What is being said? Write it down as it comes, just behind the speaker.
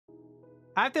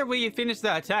After we finished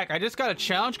that attack, I just got a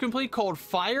challenge complete called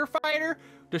Firefighter.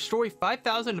 Destroy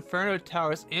 5,000 Inferno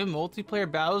Towers in multiplayer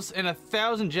battles and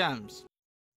 1,000 gems.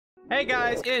 Hey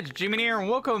guys, it's Jimmy here and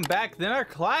welcome back to another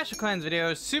Clash of Clans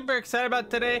video. Super excited about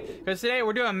today because today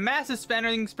we're doing a massive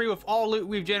spending spree with all loot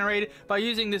we've generated by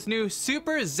using this new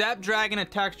Super Zap Dragon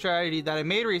attack strategy that I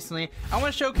made recently. I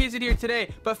want to showcase it here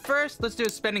today, but first let's do a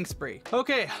spending spree.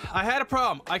 Okay, I had a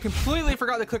problem. I completely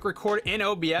forgot to click record in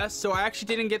OBS, so I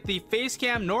actually didn't get the face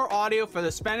cam nor audio for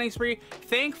the spending spree.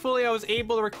 Thankfully, I was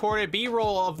able to record a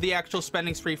B-roll of the actual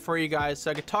spending spree for you guys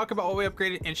so I could talk about what we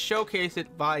upgraded and showcase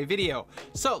it by video.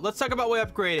 So let's talk about what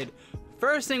we upgraded.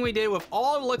 First thing we did with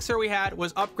all the elixir we had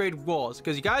was upgrade walls,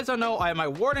 because you guys don't know, I have my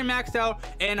warden maxed out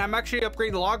and I'm actually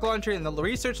upgrading the log launcher in the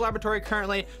research laboratory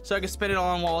currently so I can spend it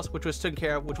all on walls, which was taken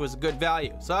care of, which was good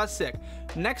value, so that's sick.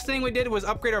 Next thing we did was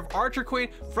upgrade our archer queen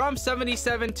from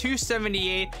 77 to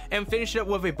 78 and finish it up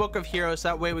with a book of heroes, so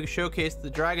that way we can showcase the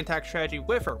dragon attack strategy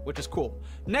with her, which is cool.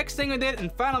 Next thing we did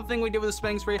and final thing we did with the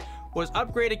spending spree was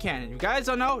upgrade a cannon. If you guys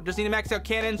don't know, just need to max out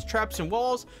cannons, traps, and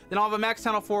walls. Then I'll have a max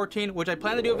Th14, which I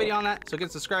plan to do a video on that, so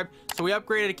get subscribed. So we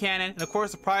upgraded a cannon, and of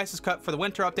course the price is cut for the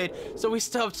winter update, so we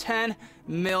still have 10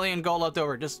 million gold left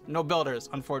over. Just no builders,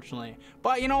 unfortunately.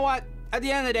 But you know what? At the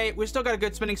end of the day, we still got a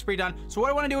good spending spree done. So what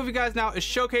I want to do with you guys now is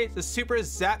showcase the Super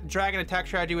Zap Dragon attack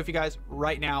strategy with you guys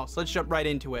right now. So let's jump right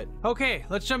into it. Okay,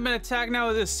 let's jump in attack now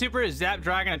with this Super Zap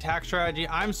Dragon attack strategy.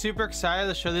 I'm super excited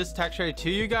to show this attack strategy to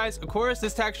you guys. Of course,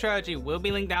 this attack strategy will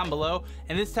be linked down below,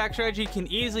 and this attack strategy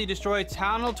can easily destroy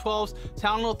Town Hall 12s,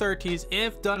 Town Hall 13s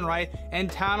if done right,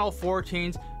 and Town Hall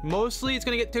 14s. Mostly it's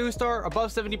going to get 2-star, above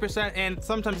 70%, and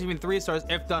sometimes even 3 stars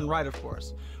if done right, of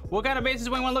course. What kind of bases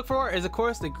we want to look for is, of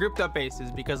course, the grouped up bases,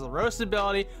 because the roast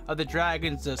ability of the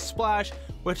dragons, the splash,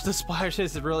 which the splash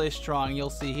is really strong, you'll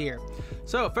see here.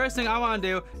 So first thing I want to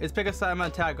do is pick a side I'm going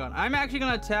to attack on. I'm actually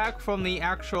going to attack from the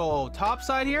actual top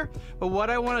side here, but what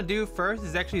I want to do first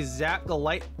is actually zap the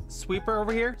light sweeper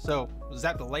over here. So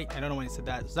zap the light, I don't know when he said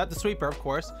that. Zap the sweeper, of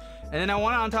course. And then I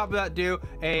want to, on top of that, do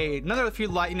another few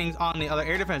lightnings on the other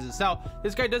air defenses. Now,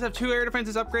 this guy does have 2 air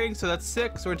defenses upgrading, so that's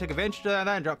 6. So we're going to take advantage of that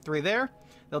and drop 3 there.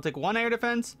 They'll take 1 air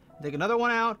defense, take another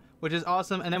 1 out, which is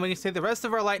awesome. And then we can save the rest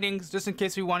of our lightnings just in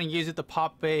case we want to use it to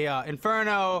pop a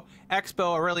Inferno,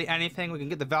 Expo, or really anything. We can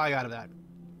get the value out of that.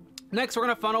 Next, we're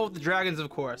going to funnel with the dragons, of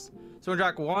course. So we're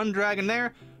going to drop 1 dragon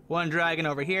there, 1 dragon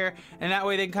over here, and that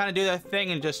way they can kind of do their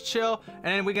thing and just chill. And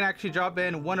then we can actually drop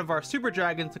in 1 of our super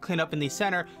dragons to clean up in the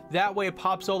center. That way it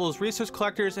pops all those resource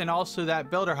collectors and also that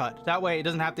builder hut. That way it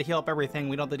doesn't have to heal up everything.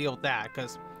 We don't have to deal with that,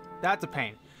 because that's a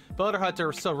pain. Builder huts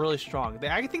are still really strong.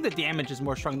 I think the damage is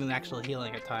more strong than actual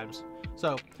healing at times.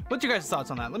 So what's your guys'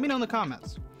 thoughts on that? Let me know in the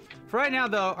comments. For right now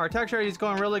though, our attack strategy is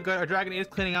going really good. Our dragon is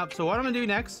cleaning up. So what I'm going to do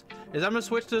next is I'm going to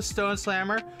switch to the stone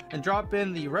slammer and drop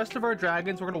in the rest of our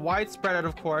dragons. We're going to wide spread it,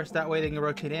 of course. That way they can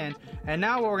rotate in. And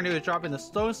now what we're going to do is drop in the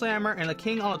stone slammer and the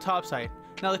king on the top side.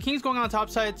 Now the king's going on the top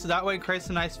side, so that way it creates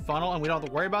a nice funnel and we don't have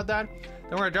to worry about that.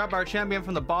 Then we're going to drop our champion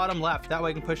from the bottom left. That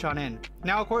way we can push on in.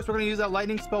 Now, of course, we're going to use that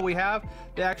lightning spell we have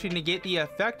to actually negate the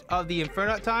effect of the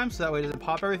Inferno at times, so that way it doesn't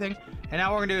pop everything. And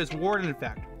now what we're going to do is warden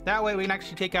effect. That way we can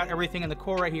actually take out everything in the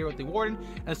core right here with the warden,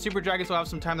 and the super dragons will have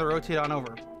some time to rotate on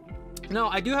over. Now,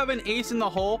 I do have an ace in the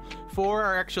hole for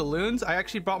our actual loons. I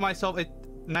actually brought myself a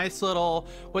nice little,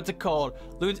 what's it called,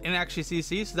 loons in actually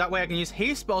CC, so that way I can use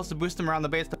haste spells to boost them around the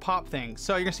base to pop things.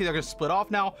 So you're gonna see they're gonna split off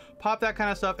now, pop that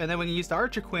kind of stuff, and then we can use the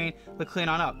archer queen to clean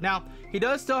on up. Now he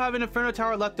does still have an inferno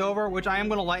tower left over, which I am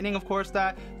going to lightning, of course,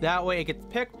 that way it gets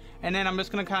picked, and then I'm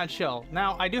just gonna kind of chill.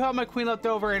 Now I do have my queen left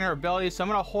over in her ability, so I'm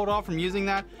gonna hold off from using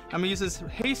that. I'm gonna use this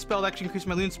haste spell to actually increase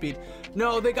my loon speed.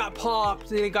 No, they got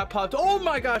popped. Oh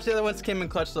my gosh, the other ones came in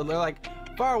clutch, so they're like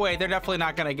far away. They're definitely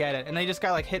not gonna get it, and they just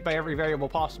got like hit by every variable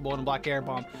possible in a black air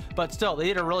bomb, but still they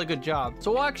did a really good job.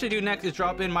 So what I'll actually do next is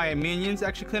drop in my minions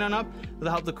actually clean on up with the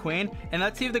help of the queen, and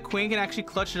let's see if the queen can actually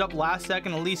clutch it up last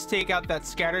second, at least take out that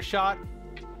scatter shot.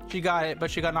 She got it, but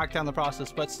she got knocked down in the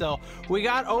process. But still, we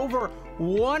got over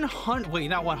 100, wait,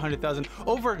 not 100,000,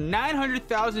 over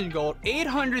 900,000 gold,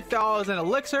 800,000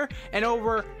 elixir, and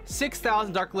over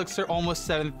 6,000 dark elixir, almost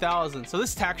 7,000. So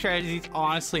this attack strategy is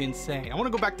honestly insane. I want to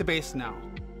go back to base now.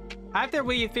 After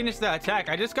we finished that attack,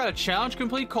 I just got a challenge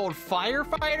complete called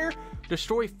Firefighter.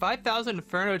 Destroy 5,000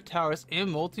 Inferno Towers in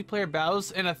multiplayer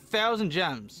battles and 1,000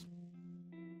 gems.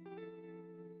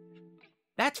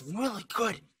 That's really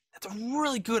good. That's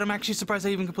really good. I'm actually surprised I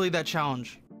even completed that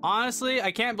challenge. Honestly,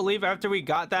 I can't believe after we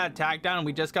got that attack down,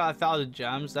 we just got 1,000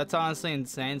 gems. That's honestly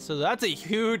insane. So that's a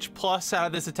huge plus out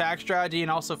of this attack strategy, and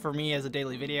also for me as a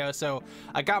daily video. So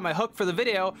I got my hook for the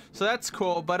video, so that's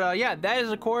cool. But yeah, that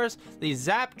is of course the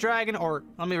Zap Dragon, or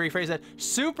let me rephrase that,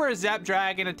 Super Zap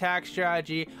Dragon attack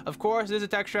strategy. Of course, this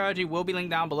attack strategy will be linked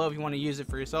down below if you want to use it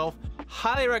for yourself.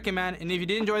 Highly recommend. And if you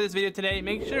did enjoy this video today,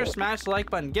 make sure to smash the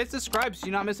like button, get subscribed so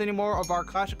you not miss any more of our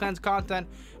Clash of Clans content,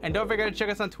 and don't forget to check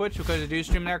us on Twitch because we do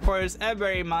stream in our quarters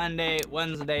every Monday,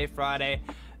 Wednesday, Friday.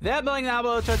 That link down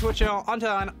below to our Twitch channel.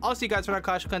 Until then, I'll see you guys for our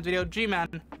Clash of Clans video.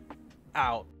 G-Man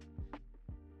out.